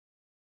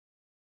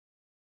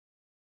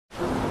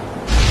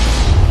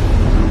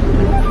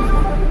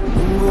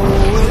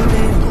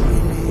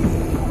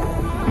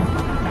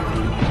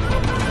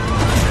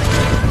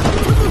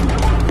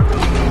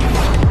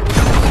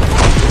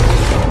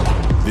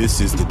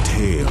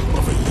tale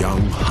of a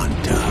young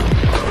hunter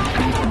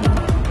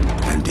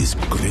and his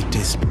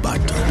greatest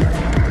battle.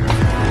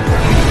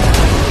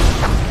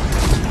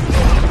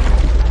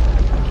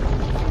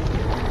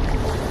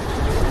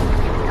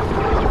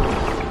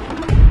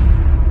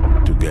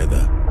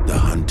 Together, the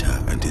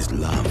hunter and his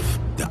love,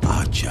 the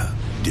archer,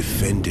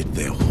 defended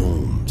their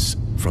homes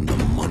from the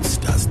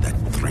monsters that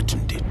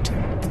threatened it.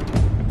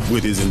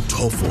 With his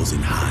entofos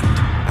in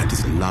hand and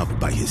his love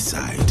by his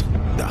side,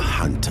 the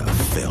hunter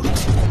felt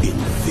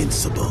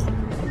invincible.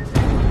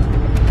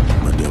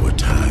 But there were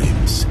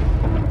times,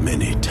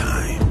 many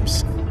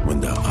times,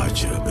 when the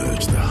archer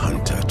urged the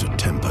hunter to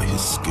temper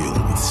his skill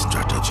with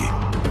strategy.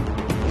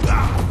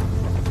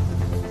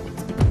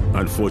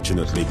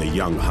 Unfortunately, the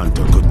young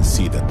hunter couldn't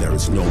see that there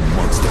is no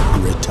monster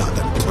greater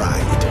than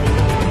pride.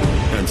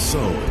 And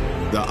so,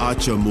 the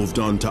archer moved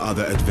on to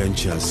other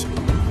adventures,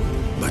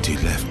 but he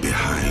left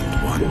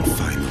behind one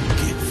final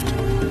gift.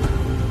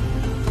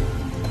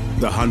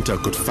 The hunter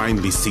could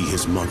finally see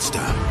his monster.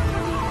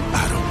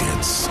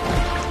 Arrogance.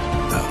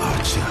 The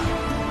archer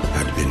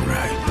had been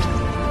right.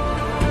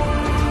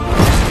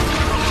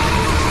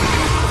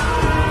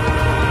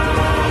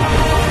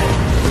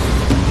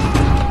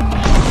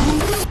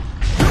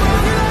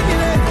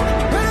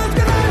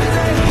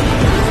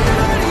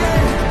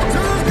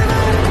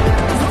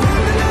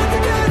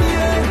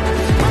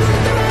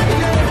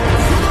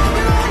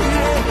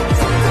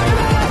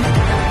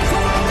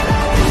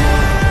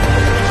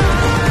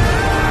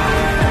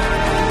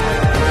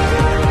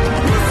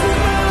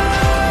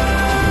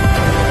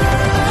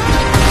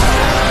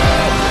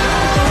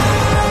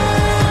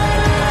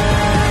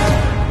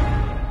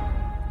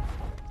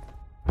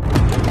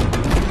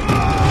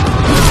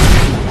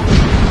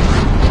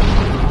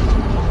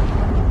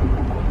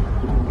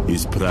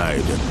 His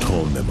pride had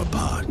torn them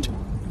apart,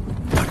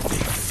 but they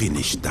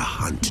finished the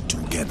hunt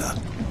together.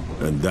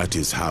 And that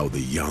is how the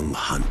young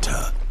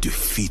hunter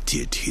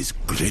defeated his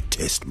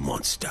greatest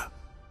monster.